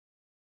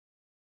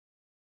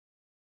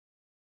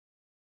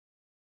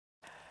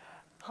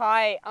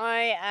Hi,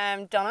 I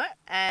am Donna,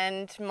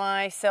 and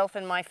myself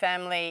and my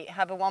family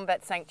have a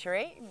wombat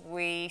sanctuary.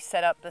 We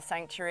set up the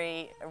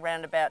sanctuary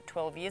around about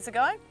 12 years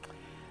ago,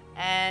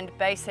 and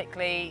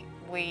basically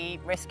we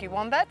rescue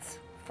wombats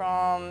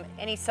from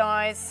any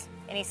size,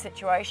 any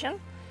situation,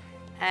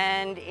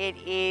 and it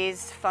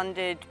is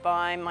funded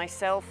by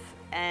myself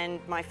and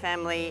my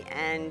family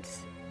and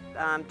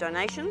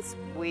donations.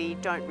 We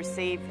don't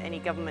receive any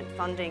government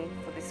funding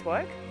for this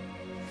work.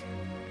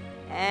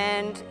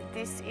 And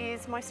this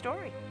is my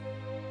story.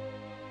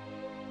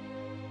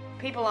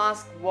 People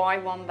ask, why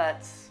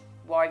wombats?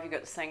 Why have you got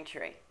the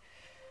sanctuary?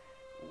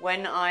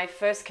 When I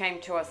first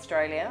came to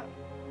Australia,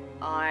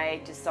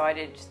 I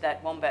decided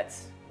that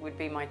wombats would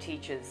be my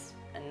teachers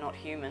and not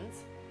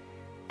humans.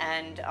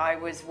 And I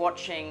was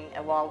watching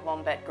a wild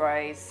wombat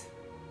graze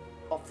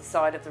off the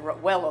side of the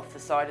well off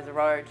the side of the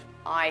road.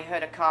 I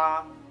heard a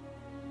car.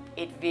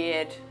 It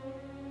veered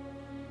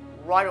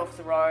right off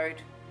the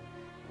road,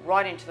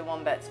 right into the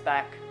wombat's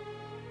back,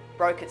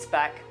 broke its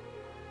back.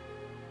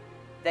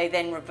 They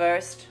then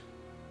reversed,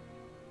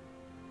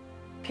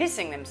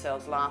 pissing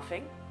themselves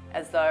laughing,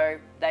 as though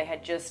they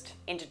had just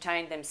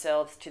entertained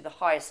themselves to the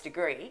highest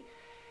degree,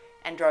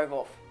 and drove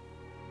off.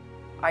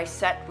 I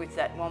sat with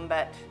that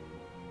wombat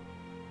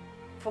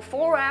for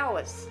 4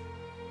 hours.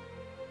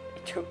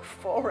 It took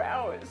 4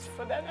 hours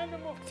for that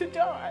animal to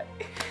die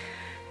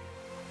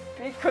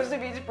because of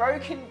his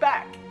broken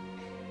back.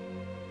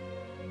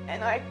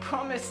 And I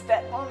promised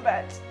that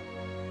wombat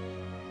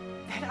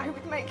that I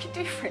would make a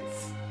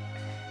difference.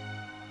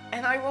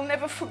 And I will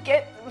never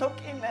forget the look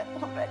in that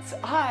wombat's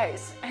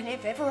eyes. And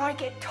if ever I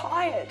get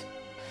tired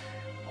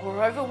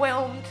or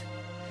overwhelmed,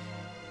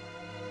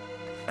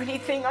 the only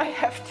thing I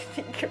have to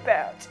think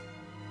about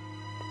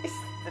is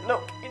the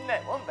look in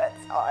that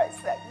wombat's eyes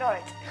that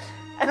night.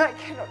 And I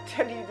cannot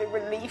tell you the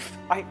relief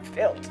I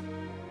felt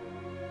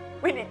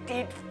when it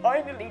did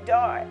finally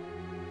die,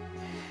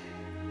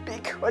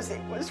 because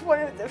it was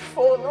one of the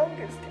 4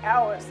 longest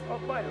hours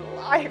of my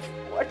life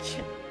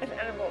watching an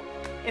animal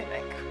in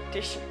that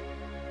condition.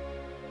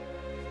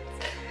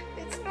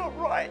 It's not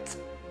right.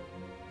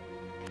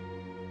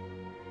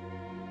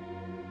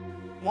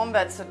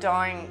 Wombats are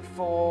dying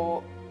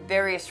for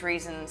various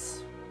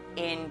reasons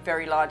in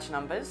very large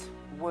numbers,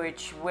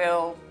 which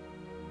will,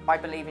 I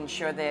believe,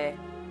 ensure that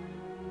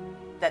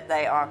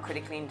they are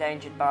critically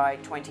endangered by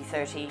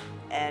 2030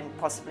 and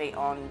possibly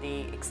on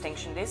the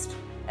extinction list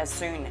as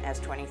soon as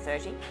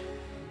 2030.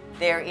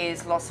 There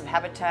is loss of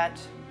habitat,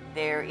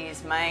 there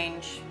is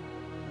mange,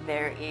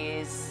 there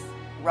is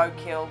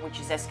roadkill,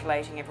 which is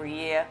escalating every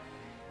year,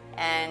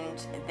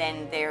 and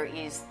then there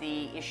is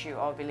the issue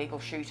of illegal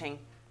shooting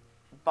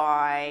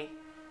by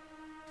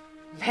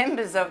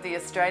members of the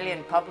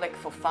Australian public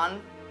for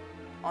fun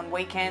on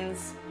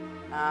weekends,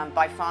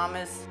 by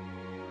farmers.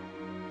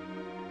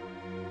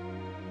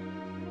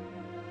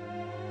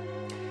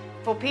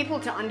 For people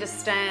to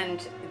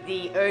understand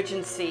the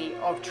urgency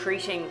of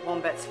treating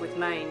wombats with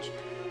mange,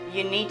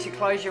 you need to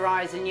close your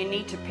eyes and you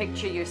need to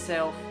picture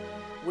yourself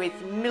with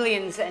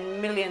millions and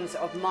millions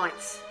of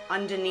mites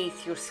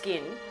underneath your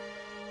skin,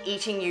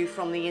 eating you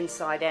from the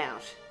inside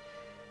out.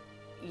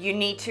 You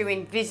need to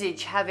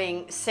envisage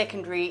having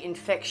secondary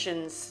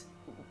infections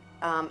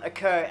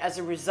occur as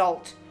a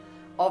result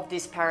of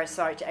this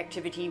parasite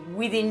activity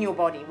within your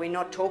body. We're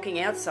not talking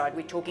outside,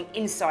 we're talking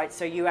inside,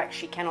 so you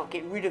actually cannot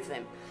get rid of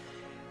them.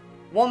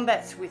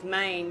 Wombats with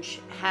mange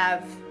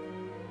have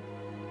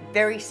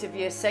very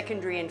severe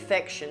secondary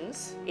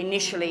infections,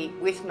 initially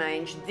with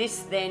mange.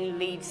 This then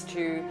leads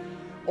to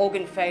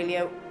organ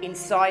failure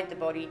inside the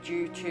body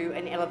due to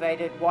an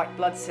elevated white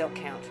blood cell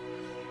count.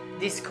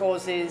 This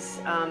causes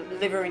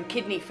liver and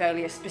kidney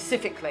failure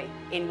specifically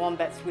in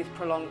wombats with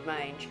prolonged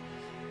mange.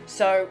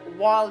 So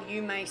while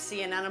you may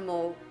see an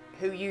animal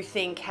who you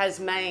think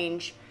has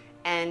mange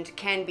and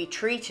can be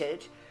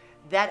treated,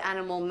 that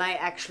animal may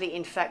actually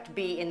in fact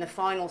be in the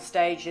final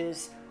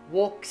stages,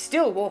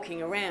 still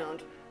walking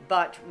around,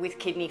 but with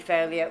kidney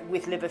failure,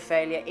 with liver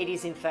failure. It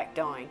is in fact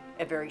dying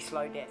a very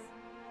slow death.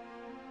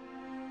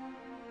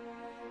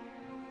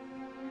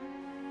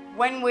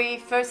 When we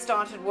first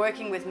started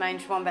working with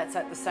mange wombats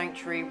at the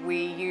sanctuary,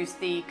 we used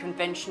the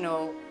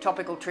conventional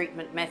topical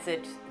treatment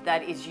method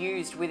that is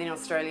used within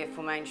Australia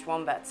for mange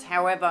wombats.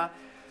 However,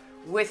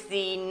 with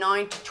the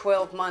 9 to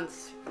 12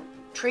 months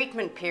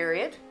treatment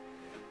period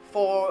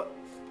for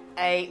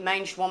a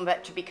manged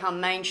wombat to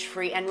become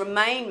mange-free and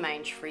remain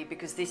mange-free,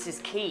 because this is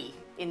key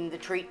in the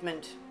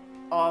treatment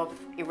of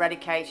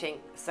eradicating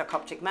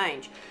sarcoptic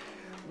mange,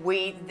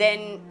 we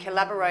then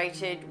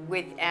collaborated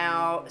with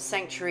our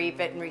sanctuary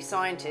veterinary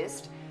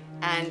scientist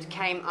and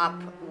came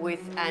up with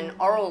an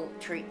oral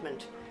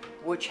treatment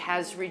which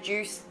has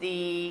reduced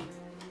the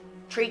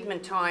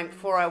treatment time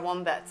for our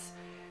wombats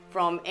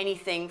from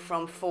anything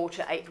from 4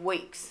 to 8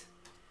 weeks.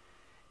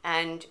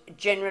 And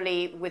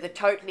generally with a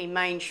totally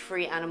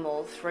mange-free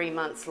animal 3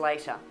 months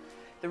later.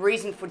 The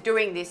reason for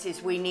doing this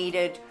is we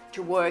needed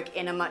to work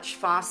in a much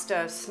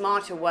faster,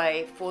 smarter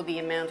way for the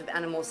amount of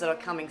animals that are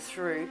coming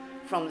through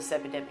from this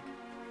epidemic.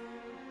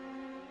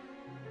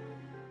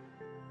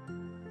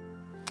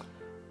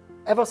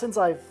 Ever since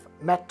I've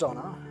met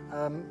Donna,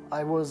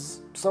 I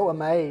was so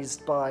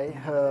amazed by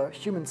her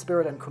human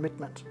spirit and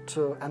commitment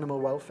to animal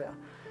welfare.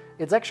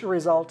 It's actually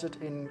resulted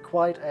in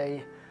quite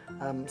a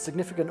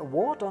significant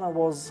award. Donna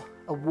was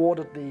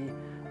awarded the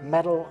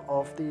Medal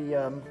of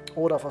the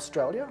Order of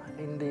Australia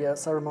in the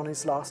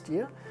ceremonies last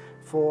year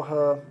for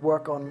her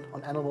work on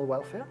animal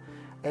welfare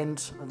and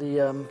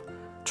the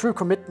true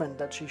commitment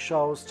that she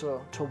shows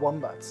to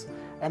wombats.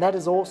 And that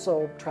is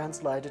also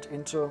translated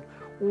into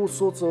all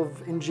sorts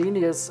of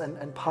ingenious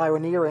and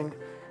pioneering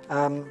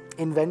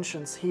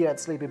inventions here at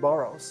Sleepy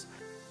Burrows.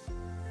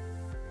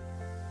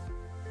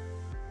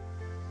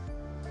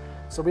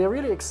 So we are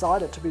really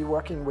excited to be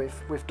working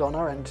with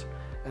Donna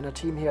and a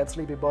team here at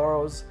Sleepy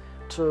Burrows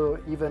to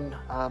even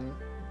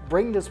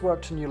bring this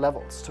work to new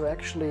levels, to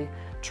actually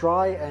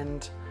try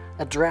and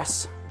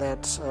address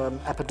that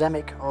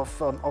epidemic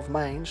of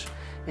mange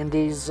in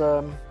these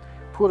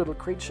poor little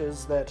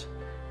creatures that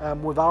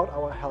without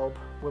our help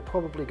will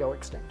probably go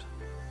extinct.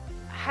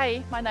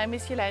 Hey, my name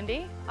is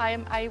Yolandi. I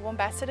am a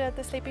Wombassador at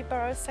the Sleepy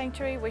Burrows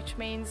Sanctuary, which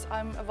means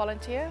I'm a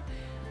volunteer.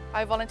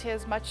 I volunteer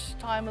as much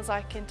time as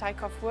I can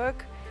take off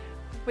work,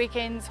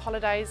 weekends,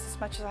 holidays, as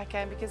much as I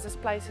can, because this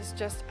place is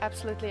just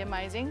absolutely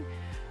amazing.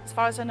 As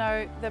far as I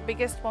know, the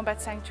biggest wombat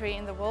sanctuary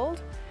in the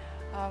world,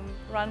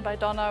 run by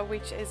Donna,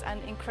 which is an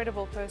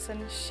incredible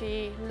person.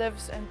 She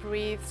lives and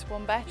breathes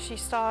wombat. She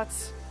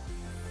starts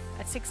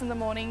at 6 in the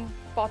morning,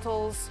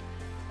 bottles,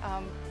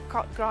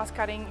 grass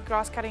cutting.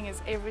 Grass cutting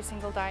is every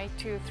single day,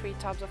 2 or 3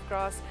 tubs of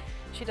grass.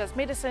 She does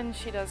medicine,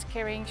 she does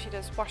caring, she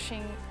does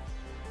washing,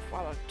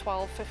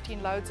 12,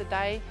 15 loads a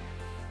day.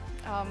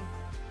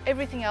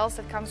 Everything else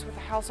that comes with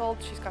the household,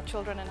 she's got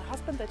children and a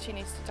husband that she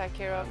needs to take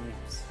care of.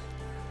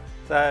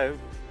 So,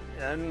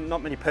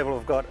 not many people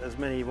have got as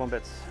many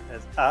wombats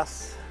as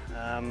us.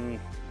 And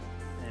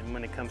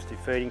when it comes to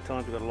feeding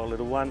times, we've got a lot of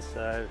little ones,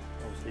 so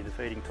obviously the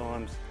feeding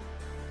times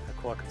are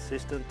quite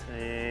consistent.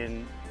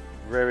 And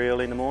very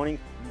early in the morning,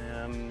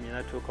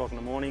 2 o'clock in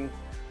the morning,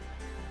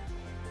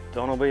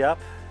 Donna will be up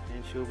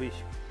and she'll be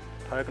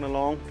poking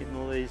along, getting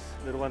all these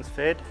little ones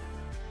fed.